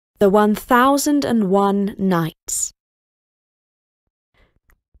The 1001 Nights.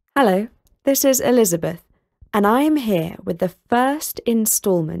 Hello, this is Elizabeth, and I am here with the first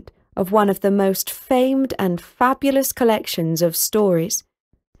instalment of one of the most famed and fabulous collections of stories.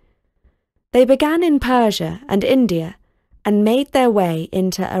 They began in Persia and India and made their way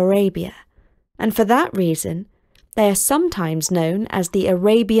into Arabia, and for that reason, they are sometimes known as the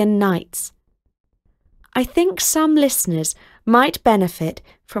Arabian Nights. I think some listeners might benefit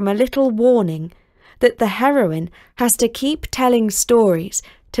from a little warning that the heroine has to keep telling stories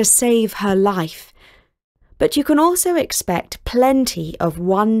to save her life, but you can also expect plenty of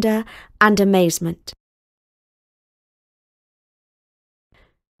wonder and amazement.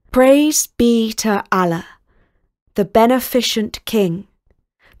 Praise be to Allah, the beneficent King,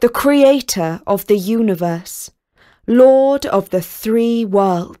 the Creator of the universe, Lord of the three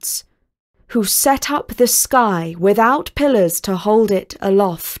worlds, who set up the sky without pillars to hold it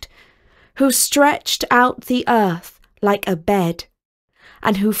aloft, who stretched out the earth like a bed,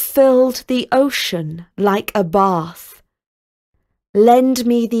 and who filled the ocean like a bath. Lend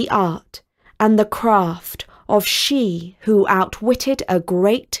me the art and the craft of she who outwitted a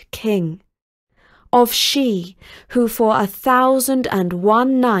great king, of she who for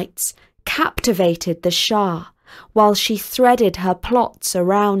 1001 nights captivated the Shah while she threaded her plots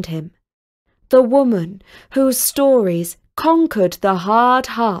around him, the woman whose stories conquered the hard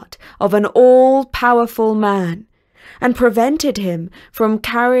heart of an all-powerful man and prevented him from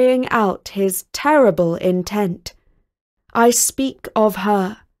carrying out his terrible intent. I speak of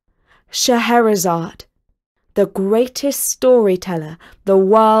her, Scheherazade, the greatest storyteller the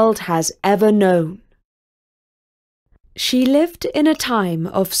world has ever known. She lived in a time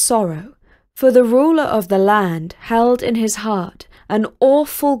of sorrow, for the ruler of the land held in his heart an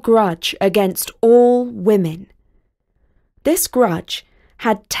awful grudge against all women. This grudge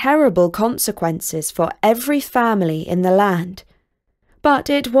had terrible consequences for every family in the land, but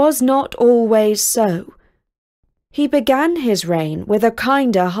it was not always so. He began his reign with a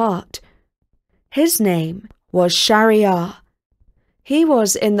kinder heart. His name was Shahryar. He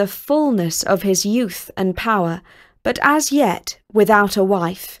was in the fullness of his youth and power, but as yet without a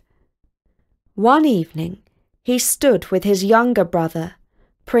wife. One evening, he stood with his younger brother,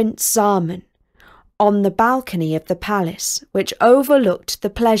 Prince Zaman, on the balcony of the palace which overlooked the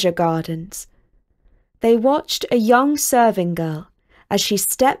pleasure gardens. They watched a young serving girl as she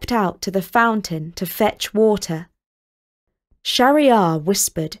stepped out to the fountain to fetch water. Shahryar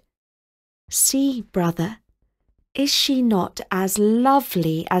whispered, "See, brother, is she not as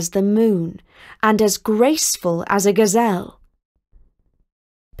lovely as the moon and as graceful as a gazelle?"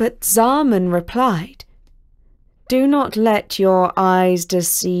 But Zaman replied, "Do not let your eyes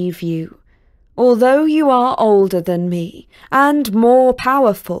deceive you. Although you are older than me and more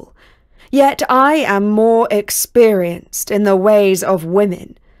powerful, yet I am more experienced in the ways of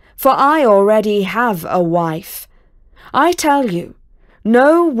women, for I already have a wife. I tell you,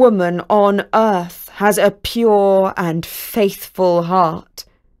 no woman on earth has a pure and faithful heart.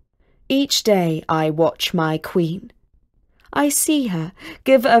 Each day I watch my queen. I see her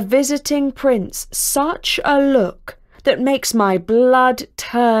give a visiting prince such a look that makes my blood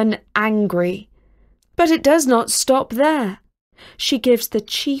turn angry. But it does not stop there. She gives the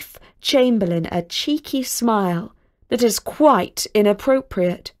chief chamberlain a cheeky smile that is quite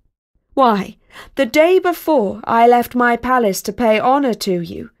inappropriate. Why, the day before I left my palace to pay honour to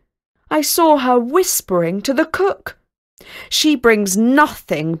you, I saw her whispering to the cook. She brings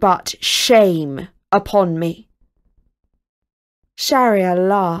nothing but shame upon me." Shahryar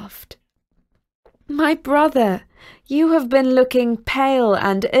laughed. "My brother, you have been looking pale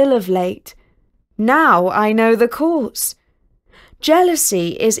and ill of late. Now I know the cause. Jealousy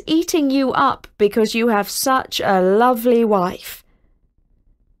is eating you up because you have such a lovely wife."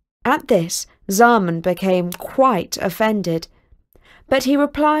 At this, Zaman became quite offended, but he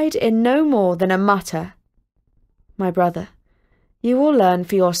replied in no more than a mutter, "My brother, you will learn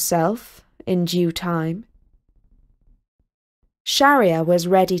for yourself in due time." Shahryar was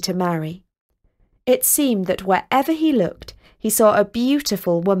ready to marry. It seemed that wherever he looked, he saw a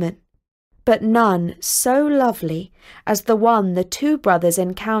beautiful woman, but none so lovely as the one the two brothers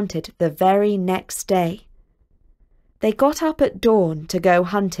encountered the very next day. They got up at dawn to go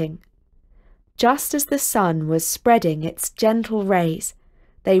hunting. Just as the sun was spreading its gentle rays,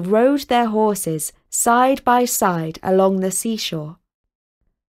 they rode their horses side by side along the seashore.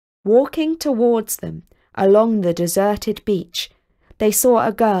 Walking towards them along the deserted beach, they saw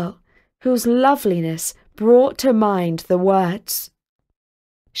a girl whose loveliness brought to mind the words,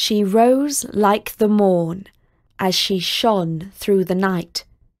 "She rose like the morn as she shone through the night,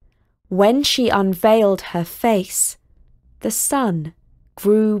 When she unveiled her face, the sun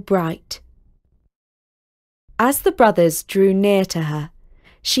grew bright. As the brothers drew near to her,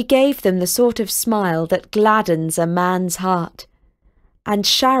 she gave them the sort of smile that gladdens a man's heart. And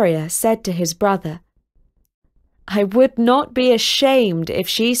Shahryar said to his brother, "I would not be ashamed if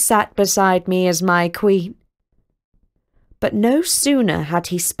she sat beside me as my queen." But no sooner had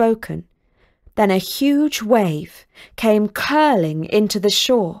he spoken than a huge wave came curling into the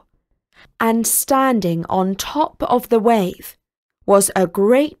shore, and standing on top of the wave was a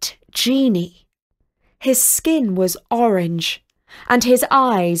great genie. His skin was orange, and his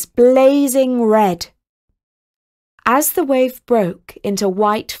eyes blazing red. As the wave broke into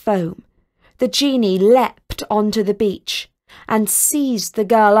white foam, the genie leapt onto the beach and seized the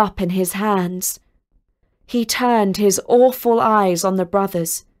girl up in his hands. He turned his awful eyes on the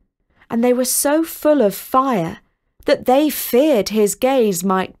brothers, and they were so full of fire that they feared his gaze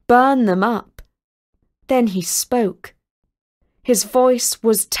might burn them up. Then he spoke. His voice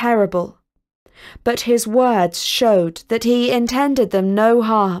was terrible, but his words showed that he intended them no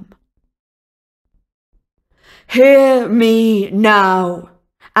harm. "Hear me now,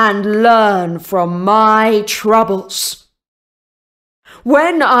 and learn from my troubles.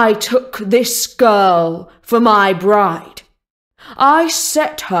 When I took this girl for my bride, I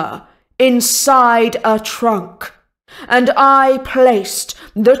set her inside a trunk, and I placed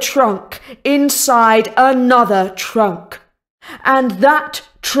the trunk inside another trunk, and that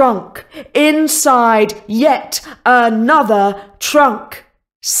trunk inside yet another trunk.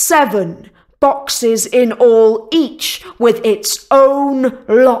 7 boxes in all, each with its own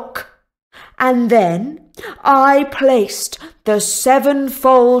lock. And then I placed the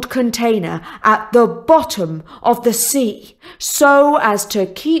 7-fold container at the bottom of the sea, so as to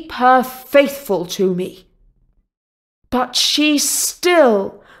keep her faithful to me. But she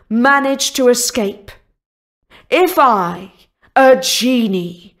still managed to escape. If I, a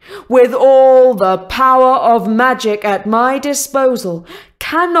genie, with all the power of magic at my disposal,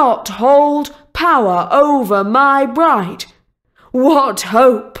 cannot hold power over my bride, what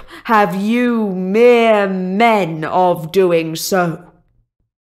hope have you mere men of doing so?"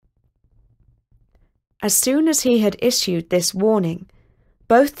 As soon as he had issued this warning,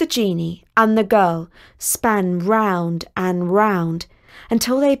 both the genie and the girl span round and round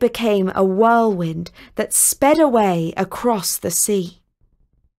until they became a whirlwind that sped away across the sea.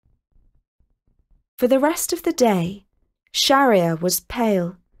 For the rest of the day, Shahryar was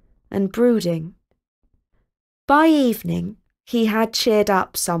pale and brooding. By evening, he had cheered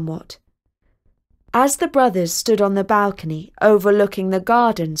up somewhat. As the brothers stood on the balcony overlooking the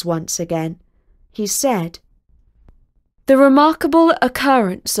gardens once again, he said, "The remarkable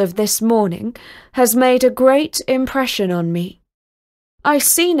occurrence of this morning has made a great impression on me. I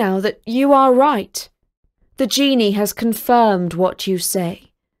see now that you are right. The genie has confirmed what you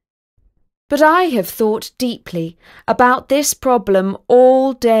say. But I have thought deeply about this problem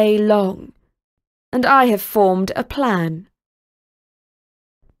all day long, and I have formed a plan."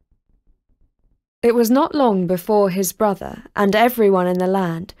 It was not long before his brother and everyone in the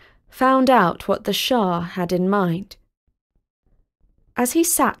land found out what the Shah had in mind. As he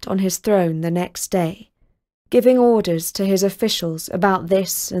sat on his throne the next day, giving orders to his officials about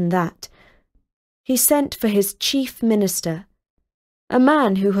this and that, he sent for his chief minister, a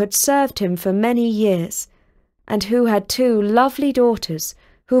man who had served him for many years, and who had 2 lovely daughters,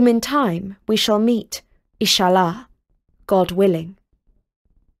 whom in time we shall meet, Inshallah, God willing.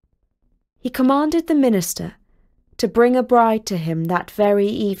 He commanded the minister to bring a bride to him that very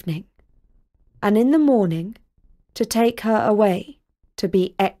evening, and in the morning to take her away to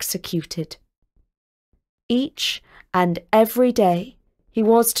be executed. Each and every day he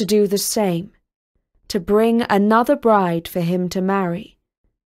was to do the same, to bring another bride for him to marry,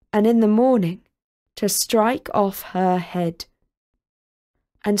 and in the morning to strike off her head.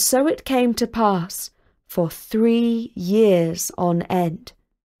 And so it came to pass for 3 years on end.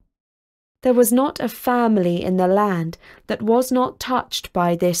 There was not a family in the land that was not touched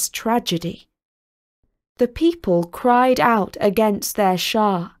by this tragedy. The people cried out against their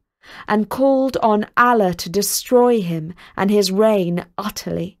Shah, and called on Allah to destroy him and his reign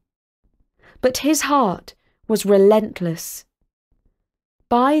utterly. But his heart was relentless.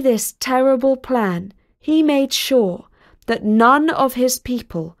 By this terrible plan, he made sure that none of his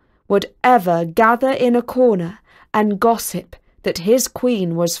people would ever gather in a corner and gossip that his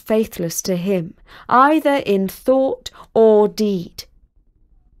queen was faithless to him, either in thought or deed.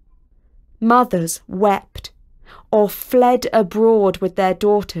 Mothers wept, or fled abroad with their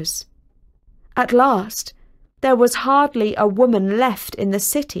daughters. At last, there was hardly a woman left in the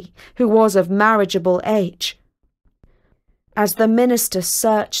city who was of marriageable age. As the minister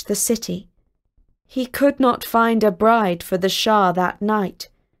searched the city, he could not find a bride for the Shah that night.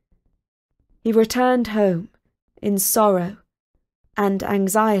 He returned home in sorrow and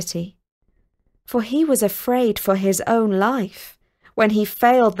anxiety, for he was afraid for his own life when he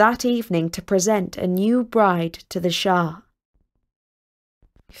failed that evening to present a new bride to the Shah.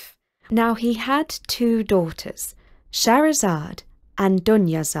 Now he had 2 daughters, Shahrazad and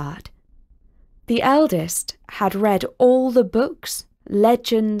Dunyazad. The eldest had read all the books,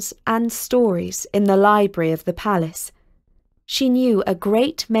 legends and stories in the library of the palace. She knew a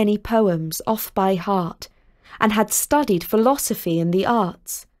great many poems off by heart and had studied philosophy and the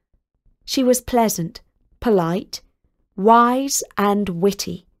arts. She was pleasant, polite, wise and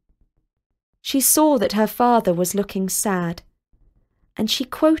witty. She saw that her father was looking sad, and she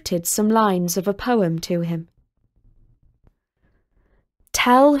quoted some lines of a poem to him.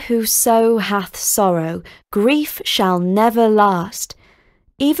 Tell whoso hath sorrow, grief shall never last.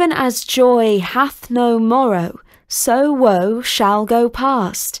 Even as joy hath no morrow, so woe shall go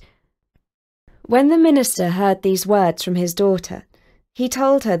past. When the minister heard these words from his daughter, he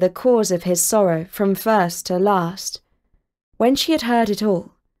told her the cause of his sorrow from first to last. When she had heard it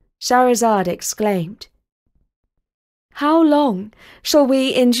all, Shahrazad exclaimed, How long shall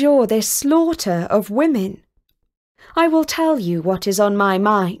we endure this slaughter of women? I will tell you what is on my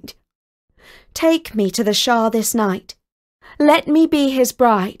mind. Take me to the Shah this night. Let me be his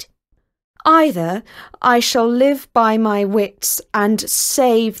bride. Either I shall live by my wits and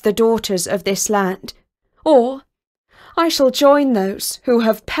save the daughters of this land, or I shall join those who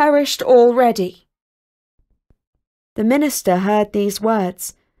have perished already. The minister heard these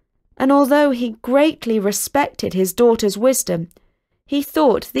words, and although he greatly respected his daughter's wisdom, he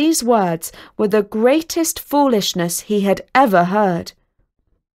thought these words were the greatest foolishness he had ever heard.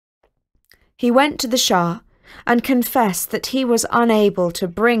 He went to the Shah and confessed that he was unable to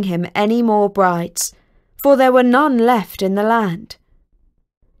bring him any more brides, for there were none left in the land.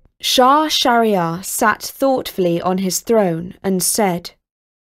 Shah Shahryar sat thoughtfully on his throne and said,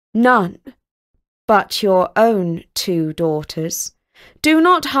 None, but your own 2 daughters. Do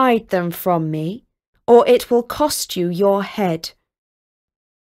not hide them from me, or it will cost you your head.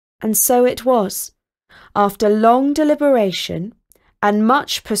 And so it was, after long deliberation and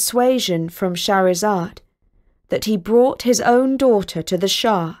much persuasion from Shahrazad, that he brought his own daughter to the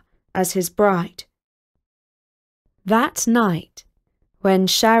Shah as his bride. That night, when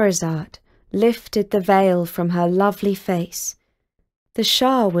Shahrazad lifted the veil from her lovely face, the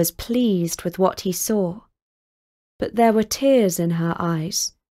Shah was pleased with what he saw, but there were tears in her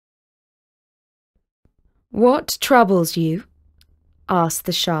eyes. What troubles you? Asked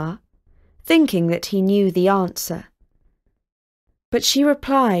the Shah, thinking that he knew the answer. But she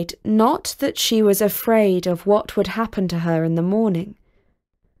replied not that she was afraid of what would happen to her in the morning,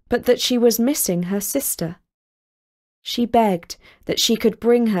 but that she was missing her sister. She begged that she could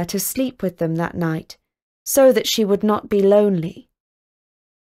bring her to sleep with them that night, so that she would not be lonely.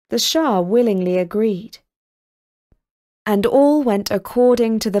 The Shah willingly agreed, and all went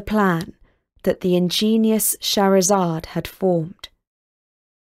according to the plan that the ingenious Shahrazad had formed.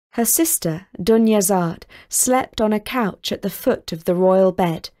 Her sister, Dunyazad, slept on a couch at the foot of the royal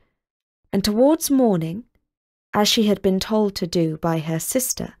bed, and towards morning, as she had been told to do by her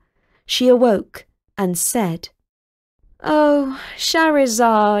sister, she awoke and said, "Oh,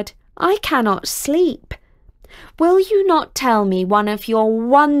 Shahrazad, I cannot sleep. Will you not tell me one of your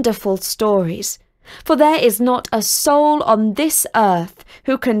wonderful stories? For there is not a soul on this earth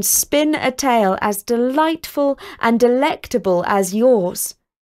who can spin a tale as delightful and delectable as yours."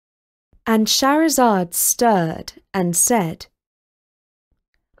 And Shahrazad stirred and said,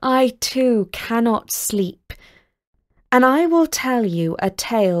 "I too cannot sleep, and I will tell you a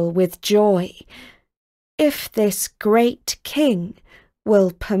tale with joy, if this great king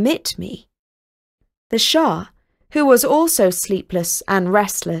will permit me." The Shah, who was also sleepless and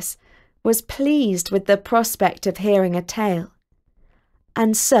restless, was pleased with the prospect of hearing a tale,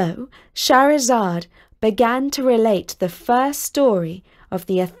 and so Shahrazad began to relate the first story of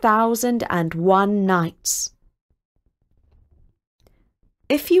the 1001 Nights.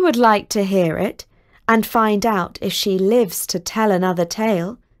 If you would like to hear it, and find out if she lives to tell another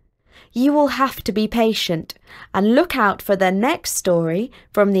tale, you will have to be patient and look out for the next story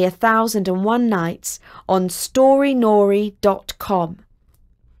from the 1001 Nights on storynori.com.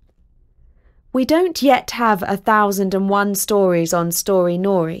 We don't yet have 1001 stories on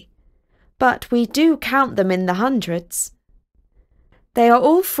Storynori, but we do count them in the hundreds. They are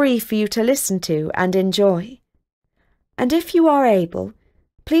all free for you to listen to and enjoy, And if you are able,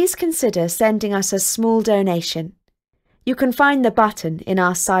 please consider sending us a small donation. You can find the button in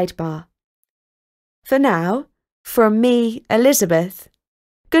our sidebar. For now, from me, Elizabeth,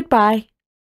 goodbye.